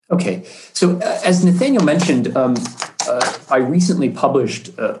Okay, so as Nathaniel mentioned, I recently published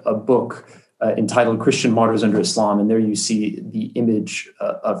a book entitled Christian Martyrs Under Islam, and there you see the image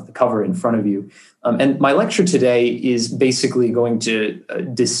of the cover in front of you. And my lecture today is basically going to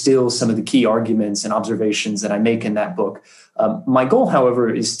distill some of the key arguments and observations that I make in that book. My goal,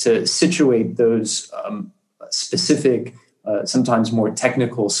 however, is to situate those specific, sometimes more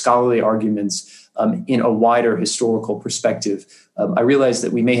technical scholarly arguments in a wider historical perspective. I realize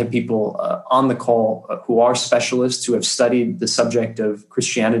that we may have people on the call who are specialists, who have studied the subject of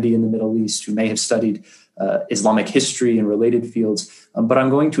Christianity in the Middle East, who may have studied Islamic history and related fields. But I'm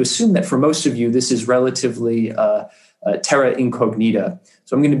going to assume that for most of you, this is relatively terra incognita.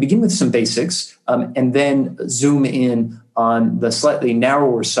 So I'm going to begin with some basics and then zoom in on the slightly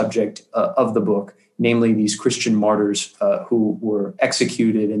narrower subject of the book, namely these Christian martyrs who were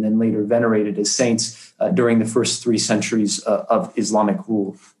executed and then later venerated as saints during the first 3 centuries of Islamic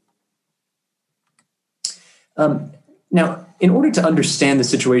rule. Now, in order to understand the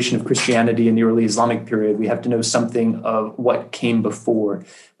situation of Christianity in the early Islamic period, we have to know something of what came before.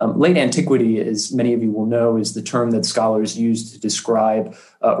 Late antiquity, as many of you will know, is the term that scholars use to describe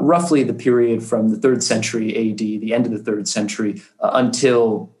roughly the period from the 3rd century AD, the end of the 3rd century,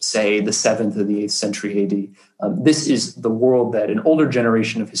 until, say, the 7th or the 8th century AD. This is the world that an older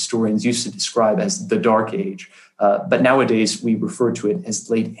generation of historians used to describe as the Dark Age, but nowadays we refer to it as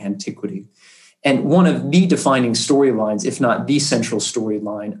late antiquity. And one of the defining storylines, if not the central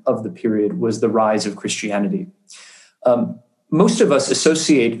storyline of the period, was the rise of Christianity. Most of us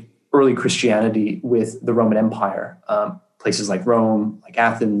associate early Christianity with the Roman Empire, places like Rome, like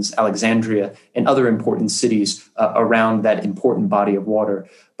Athens, Alexandria, and other important cities around that important body of water.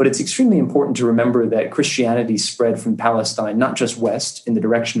 But it's extremely important to remember that Christianity spread from Palestine, not just west in the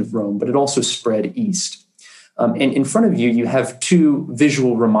direction of Rome, but it also spread east. And in front of you, you have 2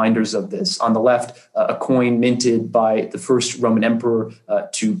 visual reminders of this. On the left, a coin minted by the first Roman emperor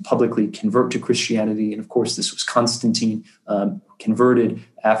to publicly convert to Christianity. And of course, this was Constantine, converted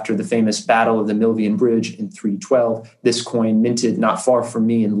after the famous Battle of the Milvian Bridge in 312. This coin minted not far from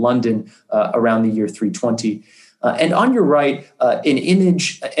me in London around the year 320. And on your right, an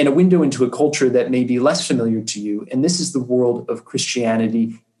image and a window into a culture that may be less familiar to you. And this is the world of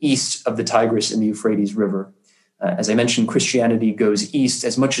Christianity east of the Tigris and the Euphrates River. As I mentioned, Christianity goes east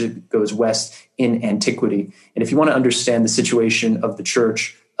as much as it goes west in antiquity. And if you want to understand the situation of the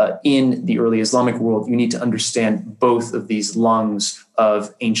church in the early Islamic world, you need to understand both of these lungs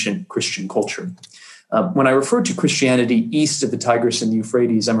of ancient Christian culture. When I refer to Christianity east of the Tigris and the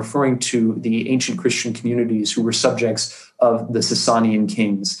Euphrates, I'm referring to the ancient Christian communities who were subjects of the Sasanian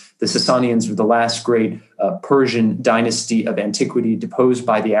kings. The Sasanians were the last great Persian dynasty of antiquity, deposed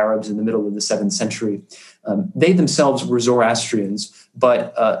by the Arabs in the middle of the 7th century. They themselves were Zoroastrians,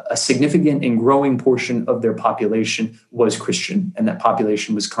 but a significant and growing portion of their population was Christian, and that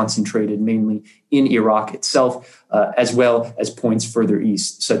population was concentrated mainly in Iraq itself, as well as points further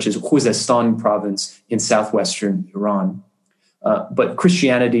east, such as Khuzestan province in southwestern Iran. But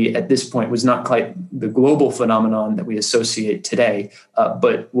Christianity at this point was not quite the global phenomenon that we associate today,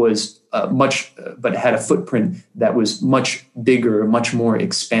 but had a footprint that was much bigger, much more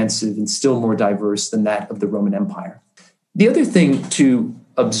expansive, and still more diverse than that of the Roman Empire. The other thing to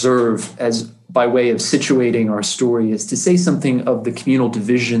observe as by way of situating our story is to say something of the communal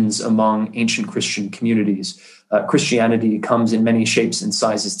divisions among ancient Christian communities. Christianity comes in many shapes and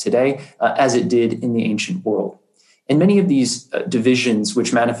sizes today, as it did in the ancient world. And many of these divisions,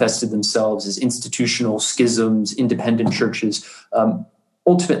 which manifested themselves as institutional schisms, independent churches,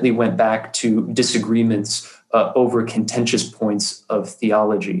 ultimately went back to disagreements over contentious points of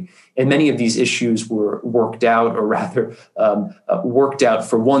theology. And many of these issues were worked out, or rather worked out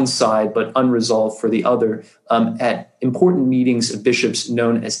for one side, but unresolved for the other, at important meetings of bishops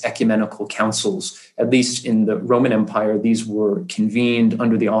known as ecumenical councils. At least in the Roman Empire, these were convened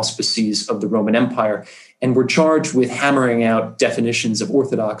under the auspices of the Roman Empire and were charged with hammering out definitions of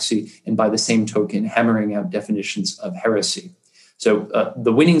orthodoxy and, by the same token, hammering out definitions of heresy. So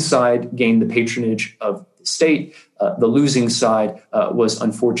the winning side gained the patronage of the state. The losing side was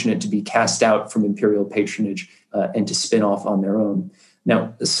unfortunate to be cast out from imperial patronage and to spin off on their own.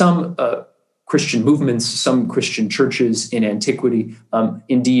 Now, some Christian movements, some Christian churches in antiquity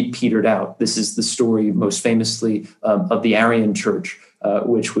indeed petered out. This is the story most famously of the Arian Church,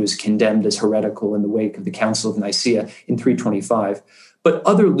 which was condemned as heretical in the wake of the Council of Nicaea in 325. But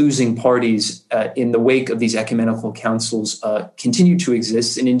other losing parties in the wake of these ecumenical councils continued to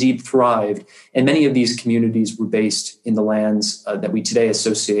exist and indeed thrived. And many of these communities were based in the lands that we today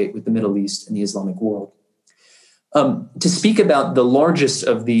associate with the Middle East and the Islamic world. To speak about the largest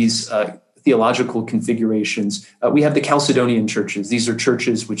of these theological configurations, we have the Chalcedonian churches. These are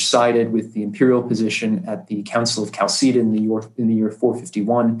churches which sided with the imperial position at the Council of Chalcedon in the year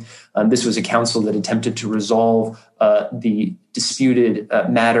 451. This was a council that attempted to resolve the disputed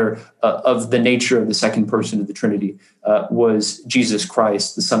matter of the nature of the second person of the Trinity. Was Jesus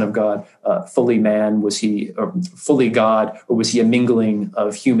Christ, the Son of God, fully man? Was he fully God, or was he a mingling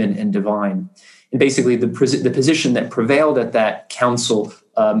of human and divine? And basically, the position that prevailed at that council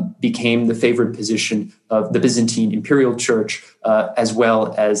became the favored position of the Byzantine Imperial Church, as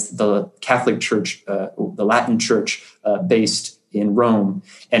well as the Catholic Church, the Latin Church, based in Rome.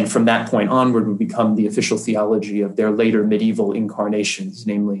 And from that point onward would become the official theology of their later medieval incarnations,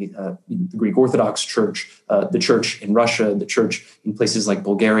 namely the Greek Orthodox Church, the Church in Russia, the Church in places like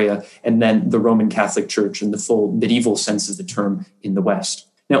Bulgaria, and then the Roman Catholic Church in the full medieval sense of the term in the West.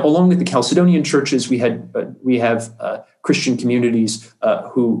 Now, along with the Chalcedonian churches, we have Christian communities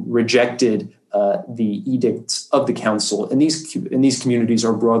who rejected the edicts of the council, and these communities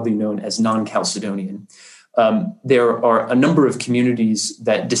are broadly known as non-Chalcedonian. There are a number of communities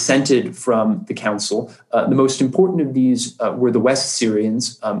that dissented from the council. The most important of these were the West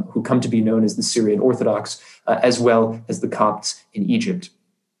Syrians, who come to be known as the Syrian Orthodox, as well as the Copts in Egypt.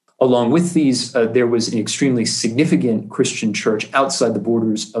 Along with these, there was an extremely significant Christian church outside the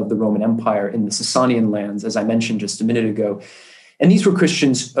borders of the Roman Empire in the Sasanian lands, as I mentioned just a minute ago. And these were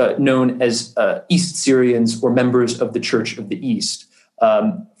Christians known as East Syrians, or members of the Church of the East.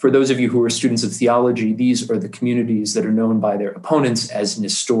 For those of you who are students of theology, these are the communities that are known by their opponents as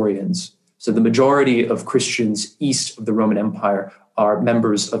Nestorians. So the majority of Christians east of the Roman Empire are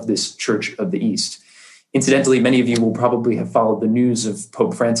members of this Church of the East. Incidentally, many of you will probably have followed the news of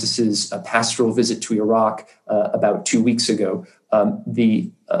Pope Francis's pastoral visit to Iraq about 2 weeks ago. The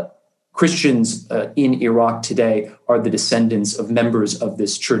Christians in Iraq today are the descendants of members of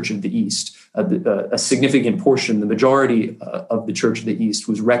this Church of the East. A significant portion, the majority of the Church of the East,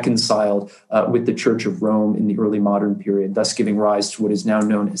 was reconciled with the Church of Rome in the early modern period, thus giving rise to what is now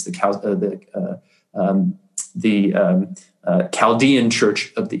known as the Chaldean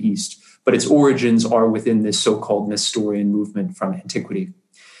Church of the East. But its origins are within this so-called Nestorian movement from antiquity.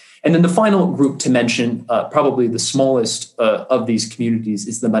 And then the final group to mention, probably the smallest of these communities,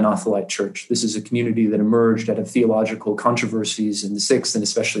 is the Monothelite Church. This is a community that emerged out of theological controversies in the 6th and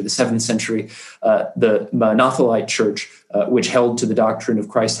especially the 7th century. The Monothelite Church, which held to the doctrine of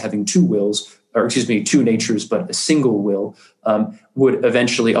Christ having two natures, but a single will, would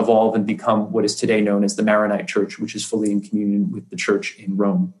eventually evolve and become what is today known as the Maronite Church, which is fully in communion with the Church in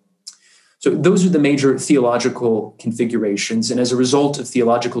Rome. So those are the major theological configurations. And as a result of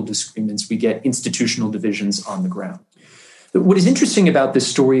theological disagreements, we get institutional divisions on the ground. What is interesting about this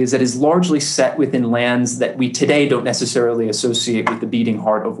story is that it's largely set within lands that we today don't necessarily associate with the beating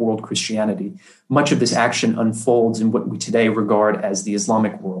heart of world Christianity. Much of this action unfolds in what we today regard as the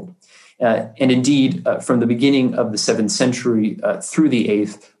Islamic world. And indeed, from the beginning of the 7th century through the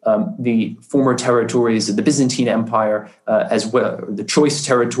 8th, the former territories of the Byzantine Empire, as well, the choice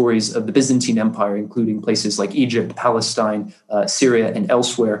territories of the Byzantine Empire, including places like Egypt, Palestine, Syria, and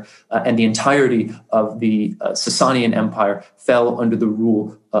elsewhere, and the entirety of the Sasanian Empire fell under the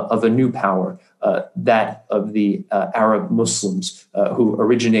rule of a new power, that of the Arab Muslims, who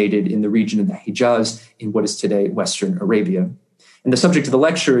originated in the region of the Hijaz in what is today Western Arabia. And the subject of the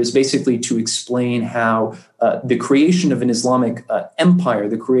lecture is basically to explain how the creation of an Islamic empire,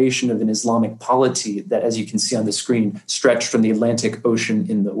 the creation of an Islamic polity that, as you can see on the screen, stretched from the Atlantic Ocean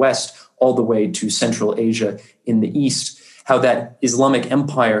in the west all the way to Central Asia in the east, how that Islamic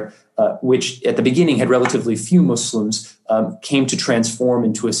empire, which at the beginning had relatively few Muslims, came to transform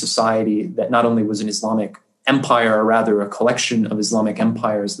into a society that not only was an Islamic empire, or rather a collection of Islamic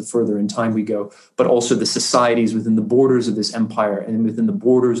empires the further in time we go, but also the societies within the borders of this empire and within the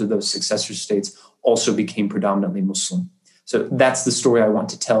borders of those successor states also became predominantly Muslim. So that's the story I want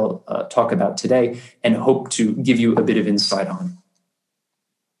to talk about today and hope to give you a bit of insight on.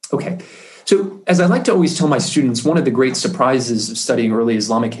 Okay. So as I like to always tell my students, one of the great surprises of studying early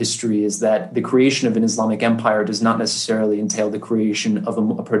Islamic history is that the creation of an Islamic empire does not necessarily entail the creation of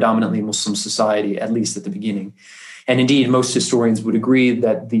a predominantly Muslim society, at least at the beginning. And indeed, most historians would agree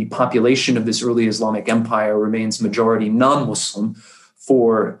that the population of this early Islamic empire remains majority non-Muslim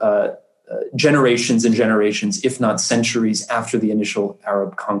for generations and generations, if not centuries, after the initial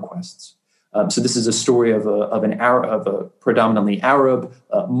Arab conquests. So this is a story of a predominantly Arab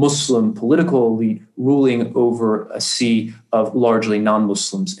Muslim political elite ruling over a sea of largely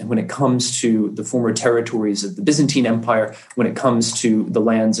non-Muslims. And when it comes to the former territories of the Byzantine Empire, when it comes to the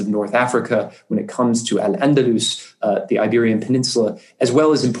lands of North Africa, when it comes to Al-Andalus, the Iberian Peninsula, as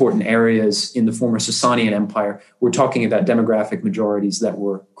well as important areas in the former Sasanian Empire, we're talking about demographic majorities that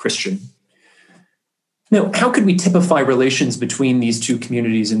were Christian. Now, how could we typify relations between these two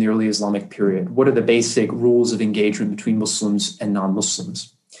communities in the early Islamic period? What are the basic rules of engagement between Muslims and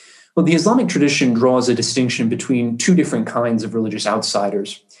non-Muslims? Well, the Islamic tradition draws a distinction between two different kinds of religious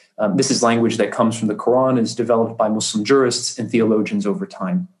outsiders. This is language that comes from the Quran, is developed by Muslim jurists and theologians over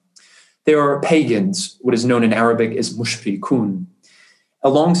time. There are pagans, what is known in Arabic as mushrikun,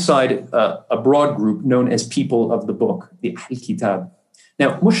 alongside a broad group known as people of the book, the Ahl Kitab.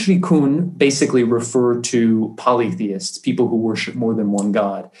 Now, mushrikun basically refer to polytheists, people who worship more than one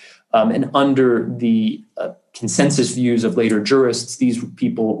god. And under the consensus views of later jurists, these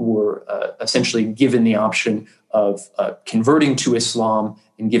people were essentially given the option of converting to Islam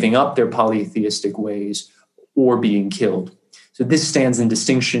and giving up their polytheistic ways or being killed. So this stands in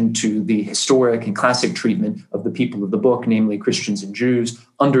distinction to the historic and classic treatment of the people of the book, namely Christians and Jews,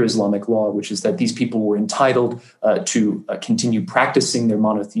 under Islamic law, which is that these people were entitled to continue practicing their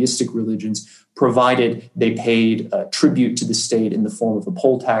monotheistic religions, provided they paid tribute to the state in the form of a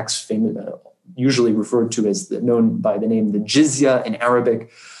poll tax, usually referred to as known by the name the jizya in Arabic,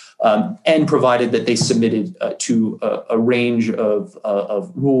 and provided that they submitted to a range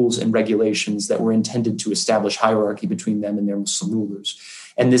of rules and regulations that were intended to establish hierarchy between them and their Muslim rulers.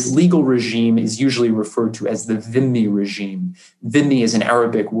 And this legal regime is usually referred to as the dhimmi regime. Dhimmi is an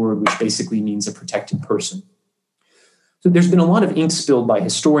Arabic word which basically means a protected person. So there's been a lot of ink spilled by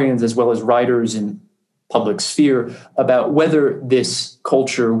historians as well as writers in public sphere about whether this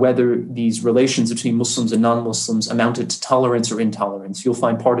culture, whether these relations between Muslims and non-Muslims amounted to tolerance or intolerance. You'll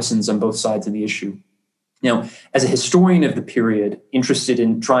find partisans on both sides of the issue. Now, as a historian of the period, interested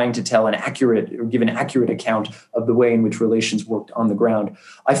in trying to tell an accurate or give an accurate account of the way in which relations worked on the ground,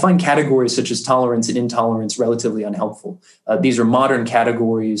 I find categories such as tolerance and intolerance relatively unhelpful. These are modern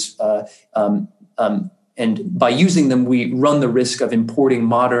categories, and by using them, we run the risk of importing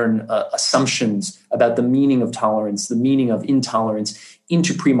modern assumptions about the meaning of tolerance, the meaning of intolerance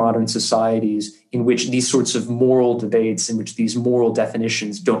into pre-modern societies in which these sorts of moral debates, in which these moral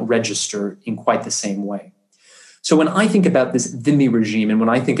definitions don't register in quite the same way. So when I think about this dhimmi regime and when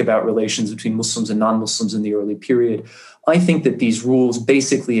I think about relations between Muslims and non-Muslims in the early period, I think that these rules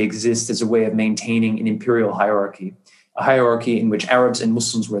basically exist as a way of maintaining an imperial hierarchy. A hierarchy in which Arabs and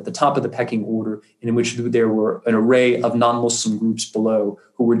Muslims were at the top of the pecking order, and in which there were an array of non-Muslim groups below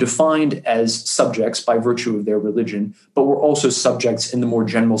who were defined as subjects by virtue of their religion, but were also subjects in the more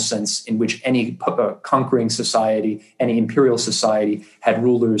general sense in which any conquering society, any imperial society had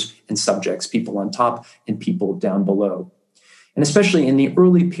rulers and subjects, people on top and people down below. And especially in the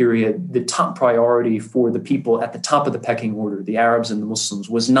early period, the top priority for the people at the top of the pecking order, the Arabs and the Muslims,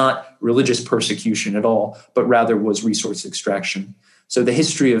 was not religious persecution at all, but rather was resource extraction. So the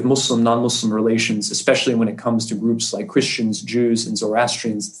history of Muslim, non-Muslim relations, especially when it comes to groups like Christians, Jews, and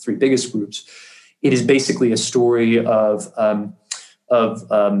Zoroastrians, the three biggest groups, it is basically a story of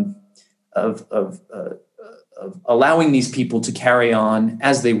allowing these people to carry on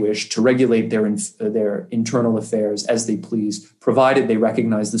as they wish, to regulate their internal affairs as they please, provided they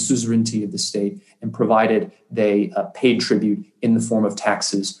recognize the suzerainty of the state and provided they paid tribute in the form of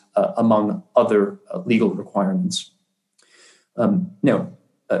taxes, among other legal requirements.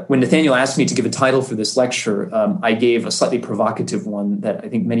 When Nathaniel asked me to give a title for this lecture, I gave a slightly provocative one that I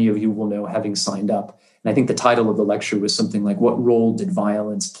think many of you will know having signed up. And I think the title of the lecture was something like, "What role did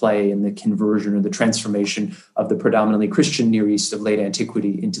violence play in the conversion or the transformation of the predominantly Christian Near East of late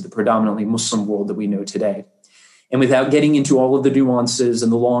antiquity into the predominantly Muslim world that we know today?" And without getting into all of the nuances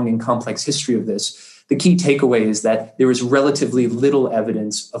and the long and complex history of this, the key takeaway is that there is relatively little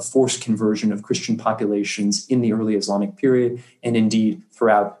evidence of forced conversion of Christian populations in the early Islamic period, and indeed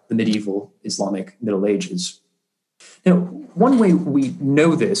throughout the medieval Islamic Middle Ages. Now, one way we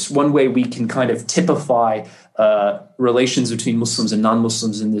know this, one way we can kind of typify relations between Muslims and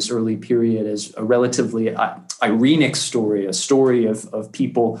non-Muslims in this early period is a relatively Irenic story, a story of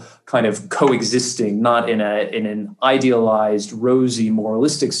people kind of coexisting, not in an idealized, rosy,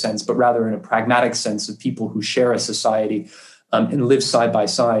 moralistic sense, but rather in a pragmatic sense of people who share a society and live side by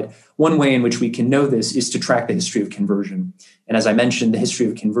side. One way in which we can know this is to track the history of conversion. And as I mentioned, the history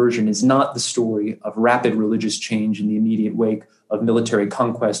of conversion is not the story of rapid religious change in the immediate wake of military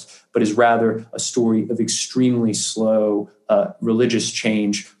conquest, but is rather a story of extremely slow religious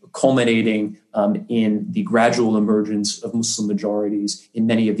change culminating in the gradual emergence of Muslim majorities in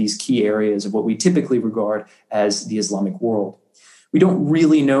many of these key areas of what we typically regard as the Islamic world. We don't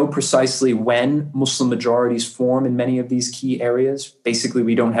really know precisely when Muslim majorities form in many of these key areas. Basically,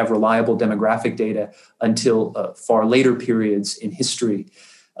 we don't have reliable demographic data until far later periods in history.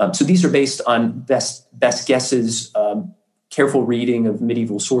 So these are based on best guesses, careful reading of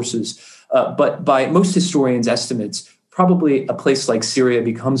medieval sources. But by most historians' estimates, probably a place like Syria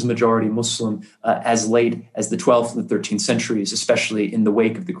becomes majority Muslim as late as the 12th and the 13th centuries, especially in the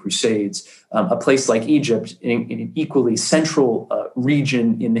wake of the Crusades. A place like Egypt, in an equally central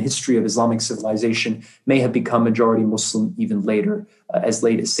region in the history of Islamic civilization, may have become majority Muslim even later, as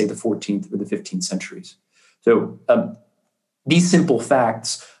late as, say, the 14th or the 15th centuries. So these simple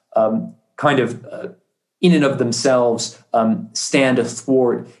facts in and of themselves stand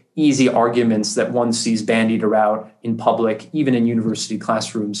athwart easy arguments that one sees bandied around in public, even in university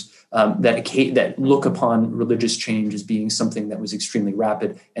classrooms, that look upon religious change as being something that was extremely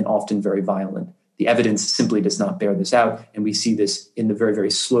rapid and often very violent. The evidence simply does not bear this out, and we see this in the very, very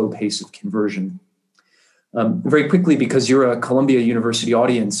slow pace of conversion. Very quickly, because you're a Columbia University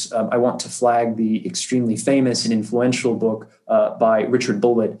audience, I want to flag the extremely famous and influential book by Richard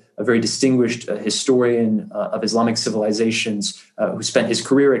Bullitt, a very distinguished historian of Islamic civilizations who spent his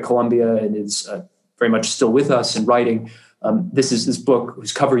career at Columbia and is very much still with us and writing. This book,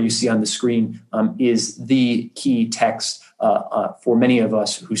 whose cover you see on the screen, is the key text for many of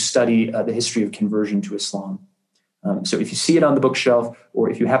us who study the history of conversion to Islam. So if you see it on the bookshelf, or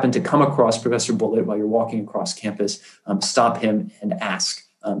if you happen to come across Professor Bullitt while you're walking across campus, stop him and ask.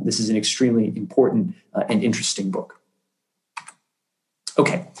 This is an extremely important and interesting book.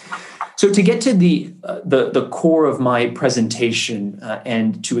 Okay, so to get to the core of my presentation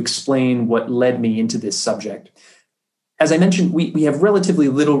and to explain what led me into this subject, as I mentioned, we have relatively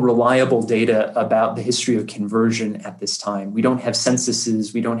little reliable data about the history of conversion at this time. We don't have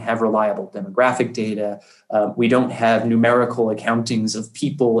censuses. We don't have reliable demographic data. We don't have numerical accountings of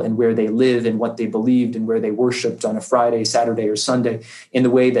people and where they live and what they believed and where they worshiped on a Friday, Saturday, or Sunday in the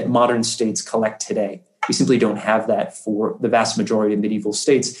way that modern states collect today. We simply don't have that for the vast majority of medieval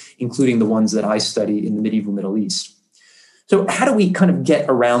states, including the ones that I study in the medieval Middle East. So how do we kind of get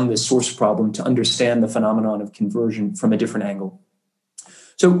around this source problem to understand the phenomenon of conversion from a different angle?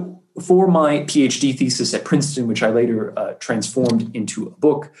 So for my PhD thesis at Princeton, which I later transformed into a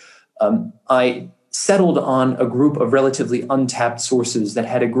book, I settled on a group of relatively untapped sources that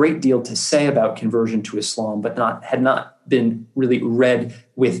had a great deal to say about conversion to Islam, but had not been really read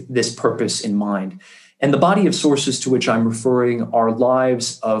with this purpose in mind. And the body of sources to which I'm referring are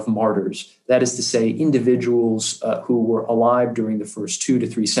lives of martyrs. That is to say, individuals who were alive during the first 2 to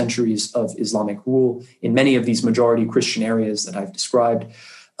 3 centuries of Islamic rule in many of these majority Christian areas that I've described,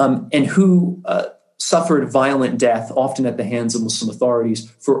 and who suffered violent death, often at the hands of Muslim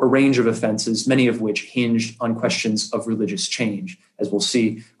authorities, for a range of offenses, many of which hinged on questions of religious change, as we'll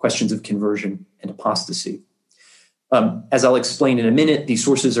see, questions of conversion and apostasy. As I'll explain in a minute, these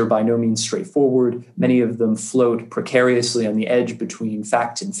sources are by no means straightforward. Many of them float precariously on the edge between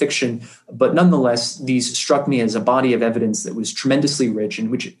fact and fiction, but nonetheless, these struck me as a body of evidence that was tremendously rich and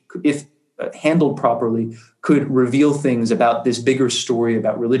which, if handled properly, could reveal things about this bigger story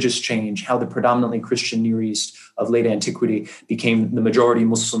about religious change, how the predominantly Christian Near East of late antiquity became the majority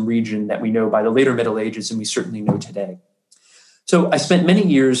Muslim region that we know by the later Middle Ages and we certainly know today. So I spent many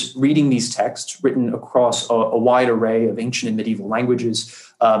years reading these texts written across a wide array of ancient and medieval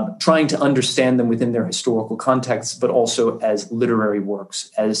languages, trying to understand them within their historical context, but also as literary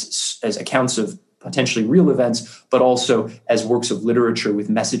works, as accounts of potentially real events, but also as works of literature with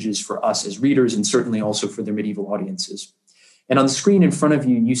messages for us as readers and certainly also for their medieval audiences. And on the screen in front of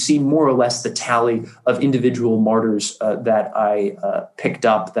you, you see more or less the tally of individual martyrs that I picked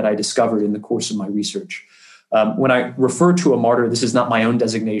up, that I discovered in the course of my research. When I refer to a martyr, this is not my own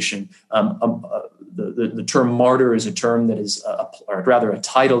designation. The term martyr is a term that is, or rather a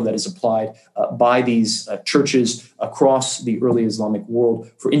title that is applied by these churches across the early Islamic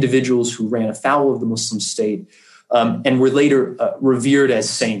world for individuals who ran afoul of the Muslim state and were later revered as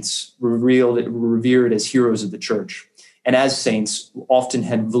saints, revered as heroes of the church. And as saints, often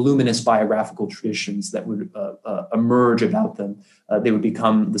had voluminous biographical traditions that would emerge about them. They would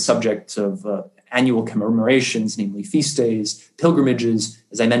become the subject of annual commemorations, namely feast days, pilgrimages,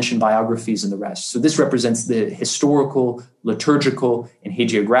 as I mentioned, biographies, and the rest. So this represents the historical, liturgical, and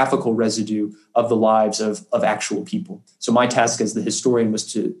hagiographical residue of the lives of actual people. So my task as the historian was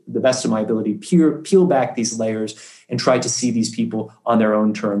to the best of my ability, peel back these layers and try to see these people on their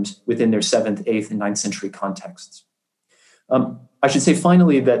own terms within their 7th, 8th, and 9th century contexts. I should say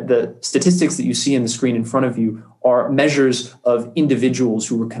finally that the statistics that you see on the screen in front of you are measures of individuals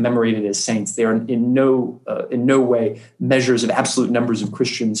who were commemorated as saints. They are in no way measures of absolute numbers of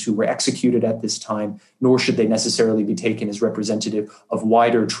Christians who were executed at this time, nor should they necessarily be taken as representative of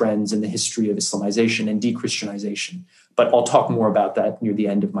wider trends in the history of Islamization and de-Christianization. But I'll talk more about that near the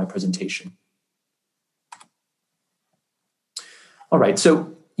end of my presentation. All right,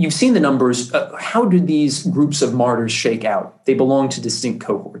 so you've seen the numbers. How do these groups of martyrs shake out? They belong to distinct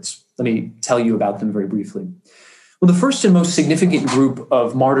cohorts. Let me tell you about them very briefly. Well, the first and most significant group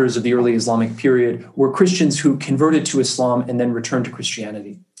of martyrs of the early Islamic period were Christians who converted to Islam and then returned to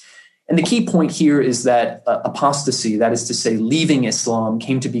Christianity. And the key point here is that apostasy, that is to say, leaving Islam,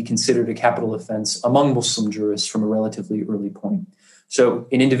 came to be considered a capital offense among Muslim jurists from a relatively early point. So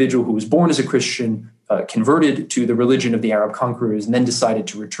an individual who was born as a Christian, converted to the religion of the Arab conquerors, and then decided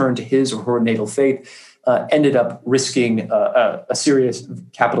to return to his or her natal faith, ended up risking a serious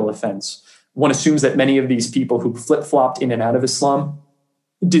capital offense. One assumes that many of these people who flip-flopped in and out of Islam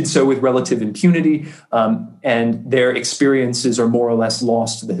did so with relative impunity, and their experiences are more or less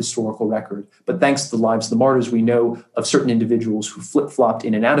lost to the historical record. But thanks to the lives of the martyrs, we know of certain individuals who flip-flopped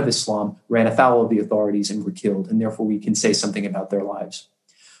in and out of Islam, ran afoul of the authorities, and were killed, and therefore we can say something about their lives.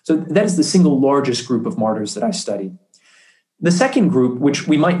 So that is the single largest group of martyrs that I studied. The second group, which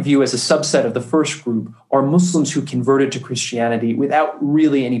we might view as a subset of the first group, are Muslims who converted to Christianity without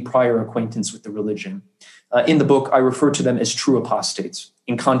really any prior acquaintance with the religion. In the book, I refer to them as true apostates,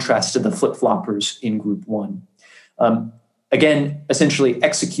 in contrast to the flip-floppers in group one. Again, essentially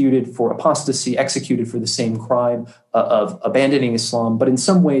executed for apostasy, executed for the same crime of abandoning Islam, but in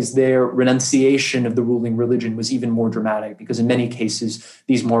some ways their renunciation of the ruling religion was even more dramatic because in many cases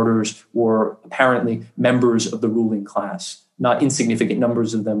these martyrs were apparently members of the ruling class. Not insignificant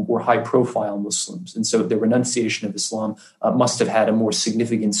numbers of them were high-profile Muslims, and so their renunciation of Islam must have had a more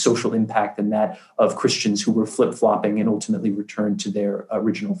significant social impact than that of Christians who were flip-flopping and ultimately returned to their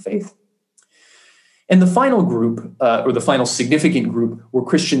original faith. And the final group, or the final significant group, were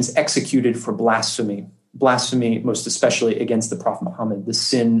Christians executed for blasphemy. Blasphemy, most especially against the Prophet Muhammad, the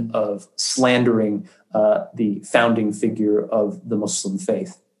sin of slandering the founding figure of the Muslim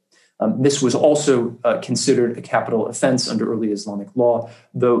faith. This was also considered a capital offense under early Islamic law,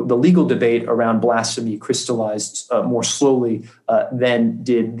 though the legal debate around blasphemy crystallized more slowly than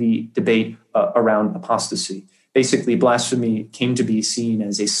did the debate around apostasy. Basically, blasphemy came to be seen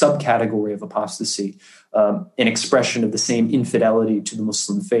as a subcategory of apostasy, an expression of the same infidelity to the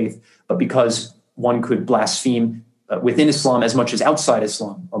Muslim faith. But because one could blaspheme within Islam as much as outside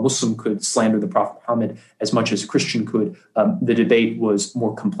Islam, a Muslim could slander the Prophet Muhammad as much as a Christian could, the debate was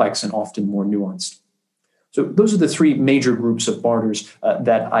more complex and often more nuanced. So those are the three major groups of martyrs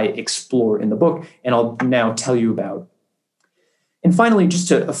that I explore in the book, and I'll now tell you about. And finally, just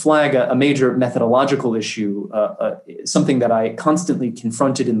to flag a major methodological issue, something that I constantly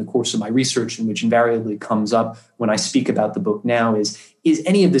confronted in the course of my research and which invariably comes up when I speak about the book now is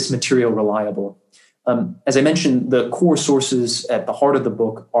any of this material reliable? As I mentioned, the core sources at the heart of the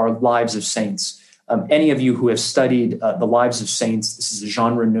book are lives of saints. Any of you who have studied the lives of saints, this is a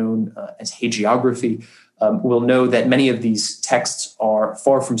genre known as hagiography, will know that many of these texts are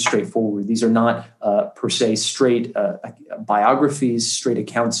far from straightforward. These are not per se straight biographies, straight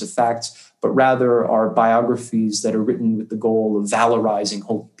accounts of facts, but rather are biographies that are written with the goal of valorizing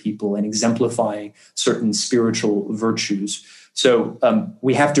holy people and exemplifying certain spiritual virtues. So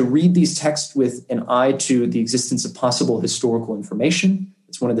we have to read these texts with an eye to the existence of possible historical information.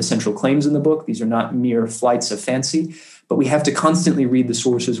 It's one of the central claims in the book. These are not mere flights of fancy, but we have to constantly read the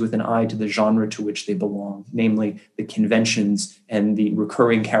sources with an eye to the genre to which they belong, namely the conventions and the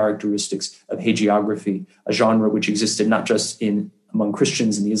recurring characteristics of hagiography, a genre which existed not just among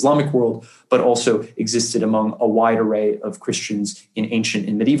Christians in the Islamic world, but also existed among a wide array of Christians in ancient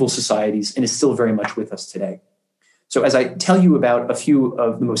and medieval societies and is still very much with us today. So as I tell you about a few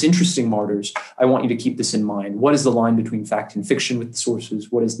of the most interesting martyrs, I want you to keep this in mind. What is the line between fact and fiction with the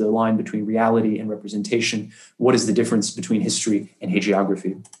sources? What is the line between reality and representation? What is the difference between history and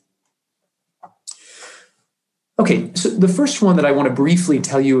hagiography? Okay, so the first one that I want to briefly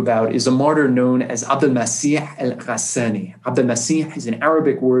tell you about is a martyr known as Abd al-Masih al-Ghassani. Abd al-Masih is an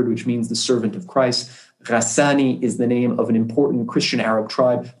Arabic word which means the servant of Christ. Ghassani is the name of an important Christian Arab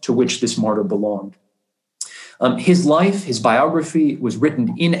tribe to which this martyr belonged. His life, his biography, was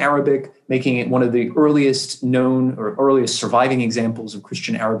written in Arabic, making it one of the earliest known or earliest surviving examples of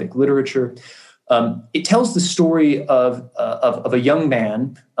Christian Arabic literature. It tells the story of a young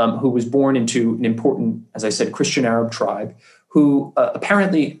man who was born into an important, as I said, Christian Arab tribe, who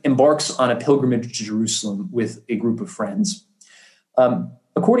apparently embarks on a pilgrimage to Jerusalem with a group of friends.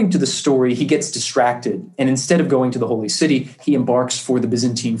 According to the story, he gets distracted, and instead of going to the Holy City, he embarks for the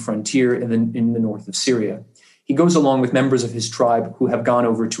Byzantine frontier in the north of Syria. He goes along with members of his tribe who have gone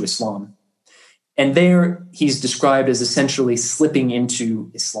over to Islam. And there he's described as essentially slipping into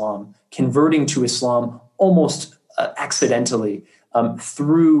Islam, converting to Islam almost accidentally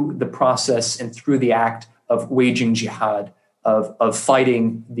through the process and through the act of waging jihad, of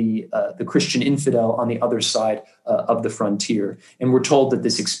fighting the Christian infidel on the other side of the frontier. And we're told that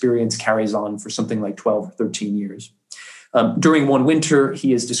this experience carries on for something like 12 or 13 years. During one winter,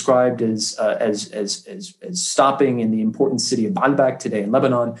 he is described as stopping in the important city of Baalbek today in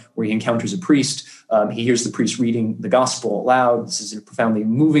Lebanon, where he encounters a priest. He hears the priest reading the gospel aloud. This is a profoundly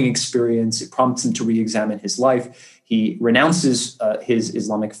moving experience. It prompts him to re-examine his life. He renounces his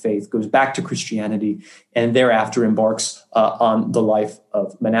Islamic faith, goes back to Christianity, and thereafter embarks on the life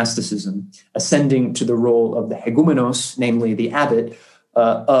of monasticism, ascending to the role of the hegumenos, namely the abbot,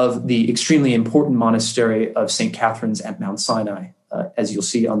 of the extremely important monastery of St. Catherine's at Mount Sinai. As you'll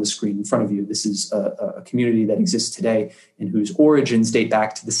see on the screen in front of you, this is a community that exists today and whose origins date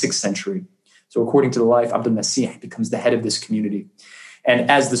back to the 6th century. So according to the life, Abd al-Masih becomes the head of this community.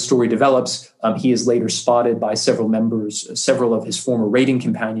 And as the story develops, he is later spotted by several of his former raiding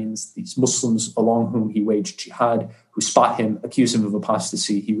companions, these Muslims along whom he waged jihad, who spot him, accuse him of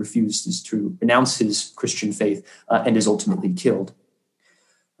apostasy. He refuses to renounce his Christian faith and is ultimately killed.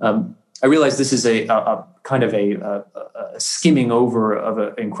 I realize this is a kind of a skimming over of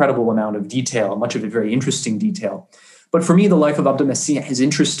an incredible amount of detail, much of it very interesting detail. But for me, the life of Abd al-Masih is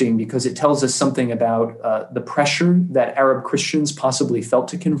interesting because it tells us something about the pressure that Arab Christians possibly felt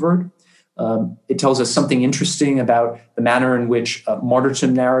to convert. It tells us something interesting about the manner in which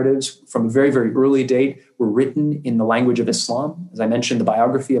martyrdom narratives from a very, very early date were written in the language of Islam. As I mentioned, the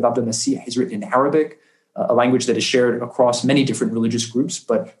biography of Abd al-Masih is written in Arabic, a language that is shared across many different religious groups,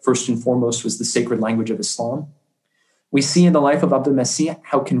 but first and foremost was the sacred language of Islam. We see in the life of Abd al-Masih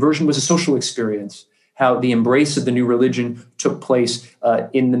how conversion was a social experience, how the embrace of the new religion took place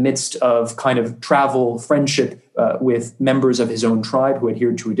in the midst of kind of travel, friendship with members of his own tribe who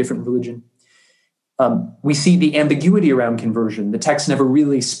adhered to a different religion. We see the ambiguity around conversion. The text never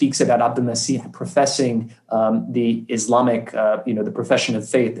really speaks about Abd al-Masih professing the Islamic, the profession of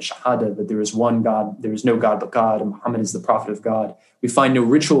faith, the Shahada, that there is one God, there is no God but God, and Muhammad is the prophet of God. We find no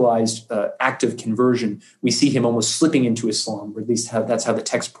ritualized act of conversion. We see him almost slipping into Islam, or at least that's how the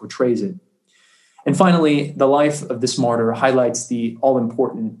text portrays it. And finally, the life of this martyr highlights the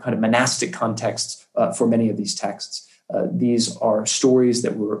all-important kind of monastic contexts for many of these texts. These are stories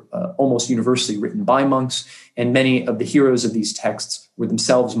that were almost universally written by monks, and many of the heroes of these texts were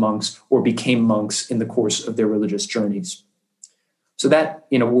themselves monks or became monks in the course of their religious journeys. So that,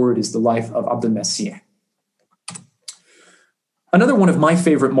 in a word, is the life of Abd al-Masih. Another one of my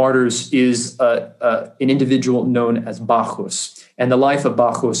favorite martyrs is an individual known as Bacchus, and the life of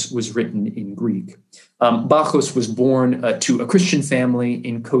Bacchus was written in Greek. Bacchus was born to a Christian family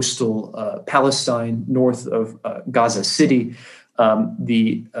in coastal Palestine, north of Gaza City.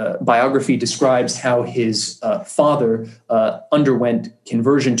 The biography describes how his father underwent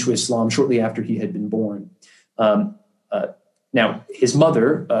conversion to Islam shortly after he had been born. Now, his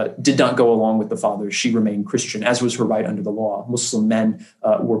mother did not go along with the father. She remained Christian, as was her right under the law. Muslim men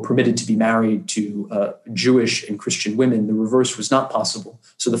were permitted to be married to Jewish and Christian women. The reverse was not possible.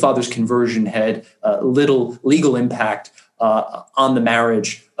 So the father's conversion had little legal impact on the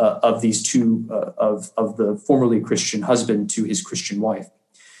marriage of these two, of the formerly Christian husband to his Christian wife.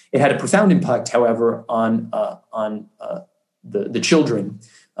 It had a profound impact, however, on the children,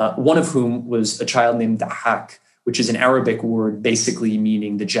 one of whom was a child named Dahak, which is an Arabic word basically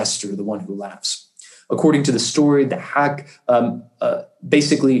meaning the jester, the one who laughs. According to the story, Dahak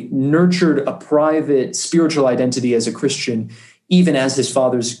basically nurtured a private spiritual identity as a Christian, even as his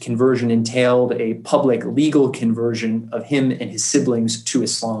father's conversion entailed a public legal conversion of him and his siblings to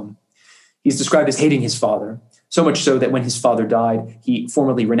Islam. He's described as hating his father, so much so that when his father died, he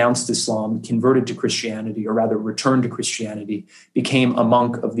formally renounced Islam, converted to Christianity, or rather returned to Christianity, became a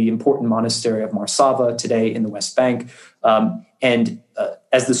monk of the important monastery of Marsava, today in the West Bank.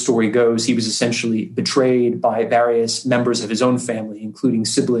 As the story goes, he was essentially betrayed by various members of his own family, including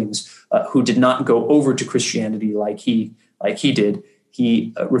siblings who did not go over to Christianity like he did.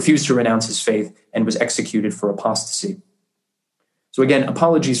 He refused to renounce his faith and was executed for apostasy. So again,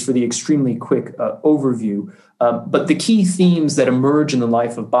 apologies for the extremely quick overview, but the key themes that emerge in the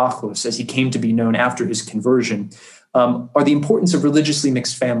life of Bacchus, as he came to be known after his conversion, are the importance of religiously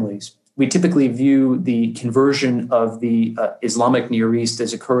mixed families. we typically view the conversion of the Islamic Near East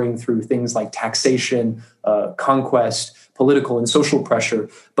as occurring through things like taxation, conquest, political and social pressure.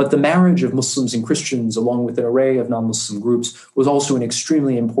 But the marriage of Muslims and Christians, along with an array of non-Muslim groups, was also an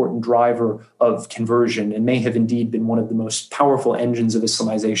extremely important driver of conversion and may have indeed been one of the most powerful engines of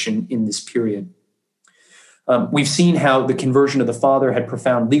Islamization in this period. We've seen how the conversion of the father had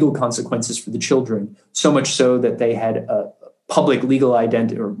profound legal consequences for the children, so much so that they had a public legal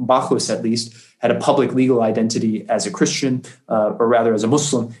identity, or Bacchus at least, had a public legal identity as a Christian, or rather as a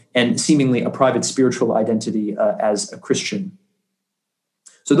Muslim, and seemingly a private spiritual identity as a Christian.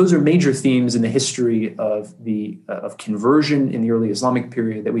 So those are major themes in the history of conversion in the early Islamic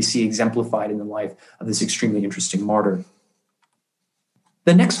period that we see exemplified in the life of this extremely interesting martyr.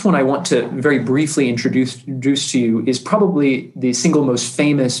 The next one I want to very briefly introduce to you is probably the single most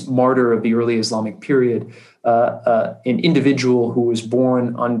famous martyr of the early Islamic period, an individual who was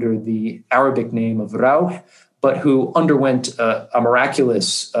born under the Arabic name of Rawh, but who underwent a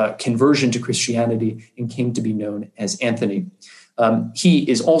miraculous conversion to Christianity and came to be known as Anthony. He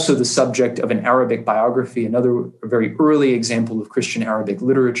is also the subject of an Arabic biography, another very early example of Christian Arabic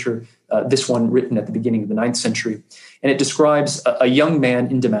literature, this one written at the beginning of the 9th century. And it describes a young man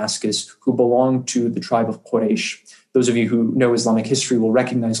in Damascus who belonged to the tribe of Quraysh. Those of you who know Islamic history will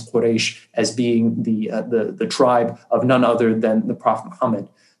recognize Quraysh as being the tribe of none other than the Prophet Muhammad.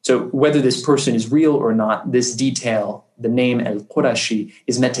 So whether this person is real or not, this detail, the name al-Qurashi,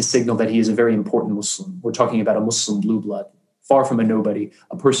 is meant to signal that he is a very important Muslim. We're talking about a Muslim blue blood, far from a nobody,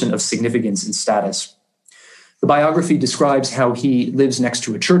 a person of significance and status. The biography describes how he lives next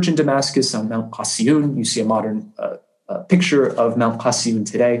to a church in Damascus on Mount Qasiyun. You see a modern picture of Mount Qasiyun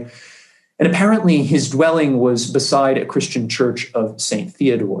today. And apparently his dwelling was beside a Christian church of St.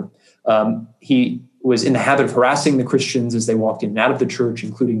 Theodore. He was in the habit of harassing the Christians as they walked in and out of the church,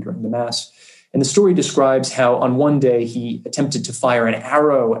 including during the Mass. And the story describes how on one day he attempted to fire an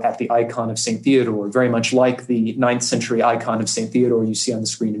arrow at the icon of St. Theodore, very much like the 9th century icon of St. Theodore you see on the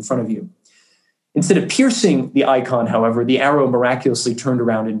screen in front of you. Instead of piercing the icon, however, the arrow miraculously turned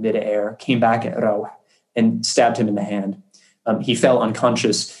around in midair, came back at Rawh, and stabbed him in the hand. He fell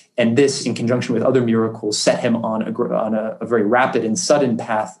unconscious, and this, in conjunction with other miracles, set him on a very rapid and sudden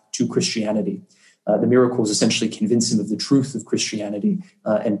path to Christianity. The miracles essentially convince him of the truth of Christianity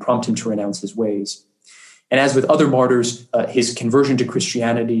and prompt him to renounce his ways. And as with other martyrs, his conversion to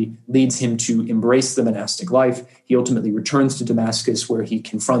Christianity leads him to embrace the monastic life. He ultimately returns to Damascus, where he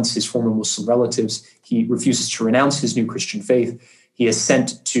confronts his former Muslim relatives. He refuses to renounce his new Christian faith. He is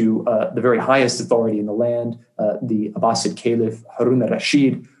sent to the very highest authority in the land, the Abbasid Caliph Harun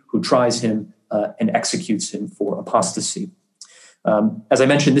al-Rashid, who tries him and executes him for apostasy. As I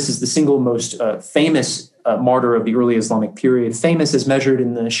mentioned, this is the single most famous martyr of the early Islamic period, famous as measured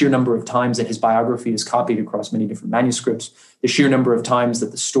in the sheer number of times that his biography is copied across many different manuscripts, the sheer number of times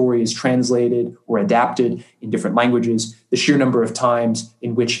that the story is translated or adapted in different languages, the sheer number of times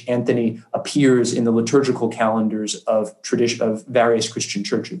in which Anthony appears in the liturgical calendars of various Christian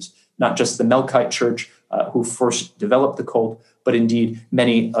churches, not just the Melkite Church, who first developed the cult, but indeed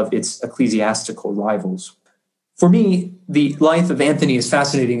many of its ecclesiastical rivals. For me, the life of Anthony is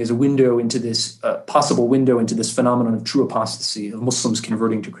fascinating as a window into this possible window into this phenomenon of true apostasy, of Muslims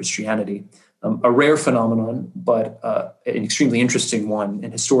converting to Christianity. A rare phenomenon, but an extremely interesting one,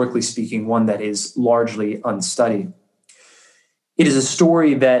 and historically speaking, one that is largely unstudied. It is a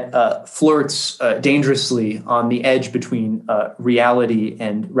story that flirts dangerously on the edge between reality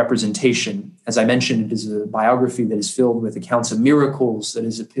and representation. As I mentioned, it is a biography that is filled with accounts of miracles, that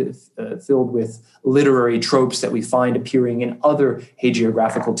is filled with literary tropes that we find appearing in other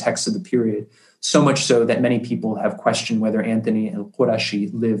hagiographical texts of the period, so much so that many people have questioned whether Anthony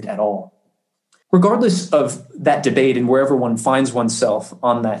al-Qurashi lived at all. Regardless of that debate and wherever one finds oneself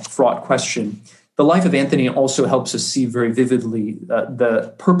on that fraught question, the life of Anthony also helps us see very vividly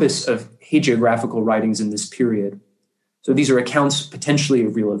the purpose of hagiographical writings in this period. So these are accounts potentially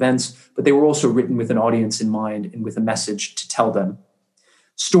of real events, but they were also written with an audience in mind and with a message to tell them.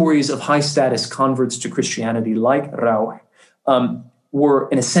 Stories of high-status converts to Christianity like Rawh were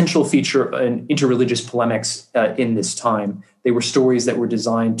an essential feature in interreligious polemics in this time. They were stories that were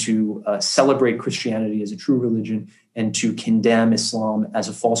designed to celebrate Christianity as a true religion and to condemn Islam as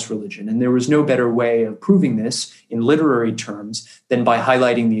a false religion. And there was no better way of proving this in literary terms than by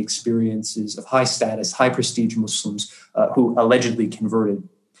highlighting the experiences of high-status, high-prestige Muslims who allegedly converted.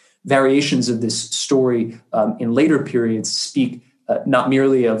 Variations of this story in later periods speak not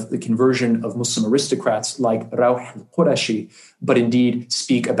merely of the conversion of Muslim aristocrats like Rawh al-Qurashi, but indeed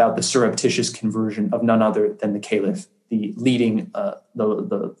speak about the surreptitious conversion of none other than the Caliph, the leading,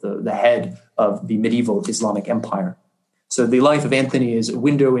 the head of the medieval Islamic empire. So the life of Anthony is a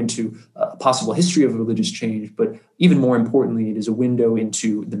window into a possible history of religious change, but even more importantly, it is a window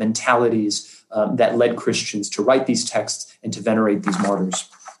into the mentalities that led Christians to write these texts and to venerate these martyrs.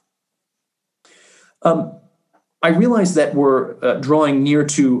 I realize that we're drawing near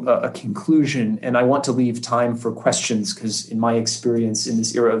to a conclusion, and I want to leave time for questions because in my experience in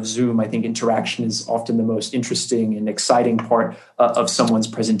this era of Zoom, I think interaction is often the most interesting and exciting part of someone's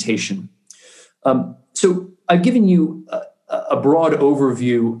presentation. So I've given you a broad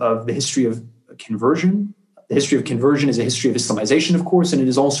overview of the history of conversion. The history of conversion is a history of Islamization, of course, and it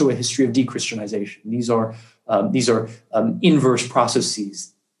is also a history of de-Christianization. These are inverse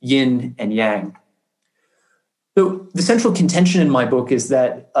processes, yin and yang. So the central contention in my book is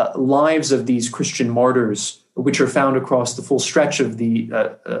that lives of these Christian martyrs, which are found across the full stretch of the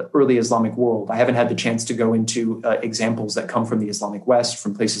early Islamic world. I haven't had the chance to go into examples that come from the Islamic West,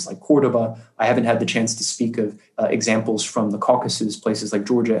 from places like Cordoba. I haven't had the chance to speak of examples from the Caucasus, places like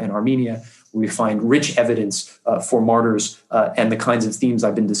Georgia and Armenia, where we find rich evidence for martyrs and the kinds of themes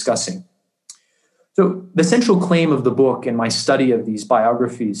I've been discussing. So the central claim of the book and my study of these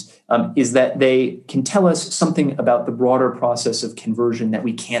biographies is that they can tell us something about the broader process of conversion that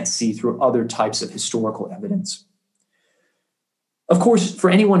we can't see through other types of historical evidence. Of course, for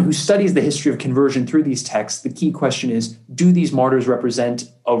anyone who studies the history of conversion through these texts, the key question is, do these martyrs represent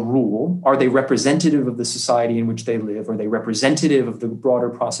a rule? Are they representative of the society in which they live? Are they representative of the broader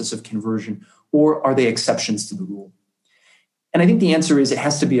process of conversion? Or are they exceptions to the rule? And I think the answer is it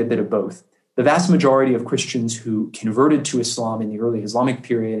has to be a bit of both. The vast majority of Christians who converted to Islam in the early Islamic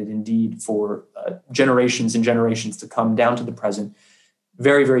period, indeed for generations and generations to come down to the present,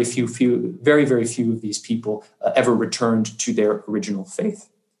 very, very few of these people ever returned to their original faith.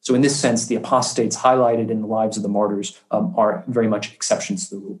 So in this sense, the apostates highlighted in the lives of the martyrs are very much exceptions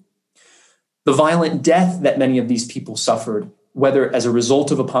to the rule. The violent death that many of these people suffered, whether as a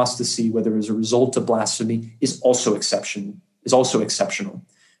result of apostasy, whether as a result of blasphemy, is also exceptional.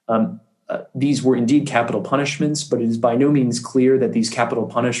 These were indeed capital punishments, but it is by no means clear that these capital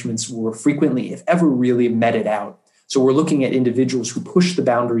punishments were frequently, if ever, really meted out. So we're looking at individuals who pushed the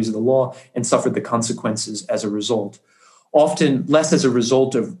boundaries of the law and suffered the consequences as a result, often less as a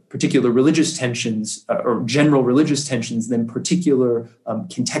result of particular religious tensions or general religious tensions than particular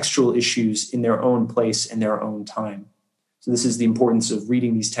contextual issues in their own place and their own time. So this is the importance of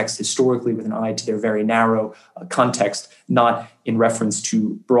reading these texts historically with an eye to their very narrow context, not in reference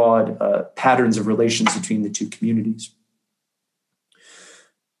to broad patterns of relations between the two communities.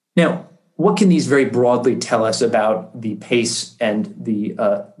 Now, what can these very broadly tell us about the pace and the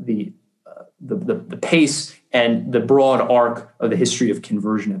pace and the broad arc of the history of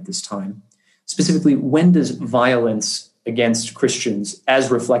conversion at this time? Specifically, when does violence against Christians,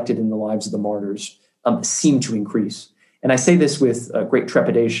 as reflected in the lives of the martyrs, seem to increase? And I say this with great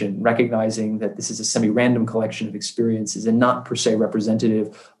trepidation, recognizing that this is a semi-random collection of experiences and not per se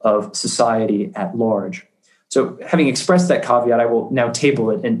representative of society at large. So having expressed that caveat, I will now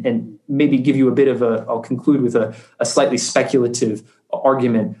table it and maybe give you a bit of I'll conclude with a slightly speculative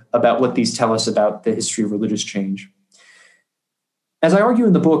argument about what these tell us about the history of religious change. As I argue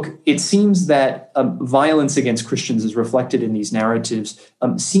in the book, it seems that violence against Christians as reflected in these narratives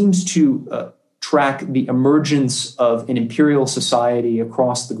seems to track the emergence of an imperial society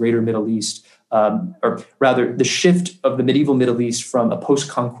across the greater Middle East, or rather the shift of the medieval Middle East from a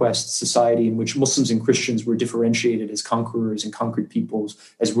post-conquest society in which Muslims and Christians were differentiated as conquerors and conquered peoples,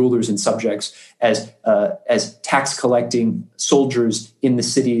 as rulers and subjects, as tax-collecting soldiers in the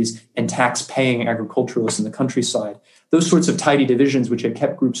cities and tax-paying agriculturalists in the countryside. Those sorts of tidy divisions, which had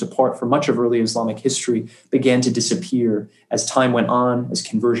kept groups apart for much of early Islamic history, began to disappear as time went on, as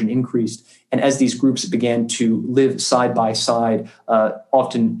conversion increased, and as these groups began to live side by side,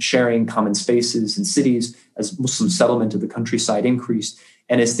 often sharing common spaces and cities, as Muslim settlement of the countryside increased,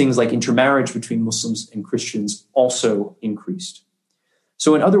 and as things like intermarriage between Muslims and Christians also increased.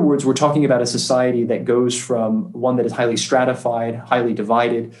 So in other words, we're talking about a society that goes from one that is highly stratified, highly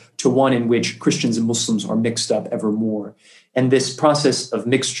divided, to one in which Christians and Muslims are mixed up ever more. And this process of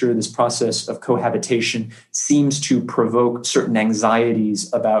mixture, this process of cohabitation seems to provoke certain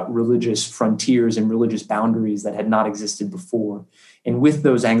anxieties about religious frontiers and religious boundaries that had not existed before. And with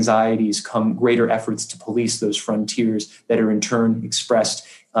those anxieties come greater efforts to police those frontiers that are in turn expressed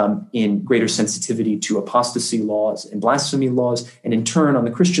in greater sensitivity to apostasy laws and blasphemy laws, and in turn, on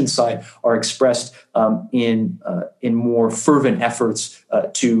the Christian side, are expressed in more fervent efforts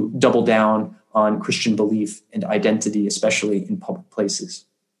to double down on Christian belief and identity, especially in public places.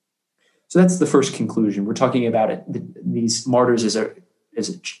 So that's the first conclusion. We're talking about these martyrs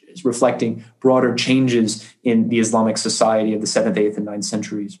as reflecting broader changes in the Islamic society of the 7th, 8th, and 9th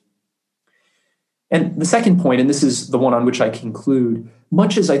centuries. And the second point, and this is the one on which I conclude,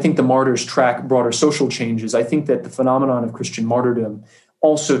 much as I think the martyrs track broader social changes, I think that the phenomenon of Christian martyrdom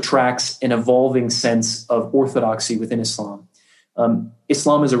also tracks an evolving sense of orthodoxy within Islam.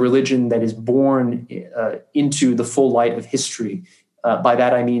 Islam is a religion that is born into the full light of history. By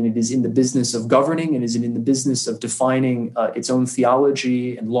that, I mean it is in the business of governing and is in the business of defining its own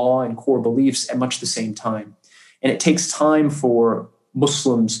theology and law and core beliefs at much the same time. And it takes time for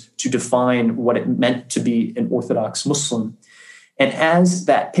Muslims to define what it meant to be an Orthodox Muslim. And as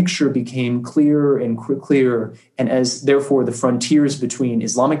that picture became clearer and clearer, and as therefore the frontiers between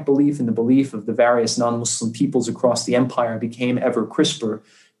Islamic belief and the belief of the various non-Muslim peoples across the empire became ever crisper,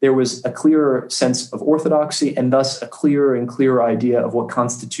 there was a clearer sense of orthodoxy and thus a clearer and clearer idea of what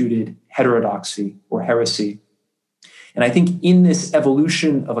constituted heterodoxy or heresy. And I think in this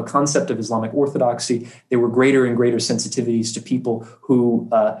evolution of a concept of Islamic orthodoxy, there were greater and greater sensitivities to people who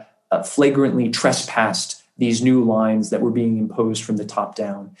flagrantly trespassed these new lines that were being imposed from the top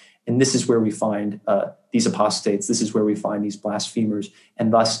down. And this is where we find these apostates. This is where we find these blasphemers,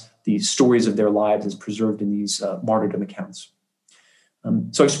 and thus the stories of their lives as preserved in these martyrdom accounts.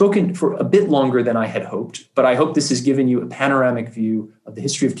 So I've spoken for a bit longer than I had hoped, but I hope this has given you a panoramic view of the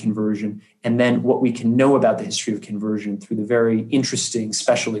history of conversion and then what we can know about the history of conversion through the very interesting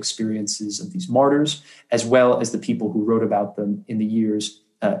special experiences of these martyrs, as well as the people who wrote about them in the years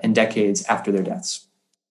and decades after their deaths.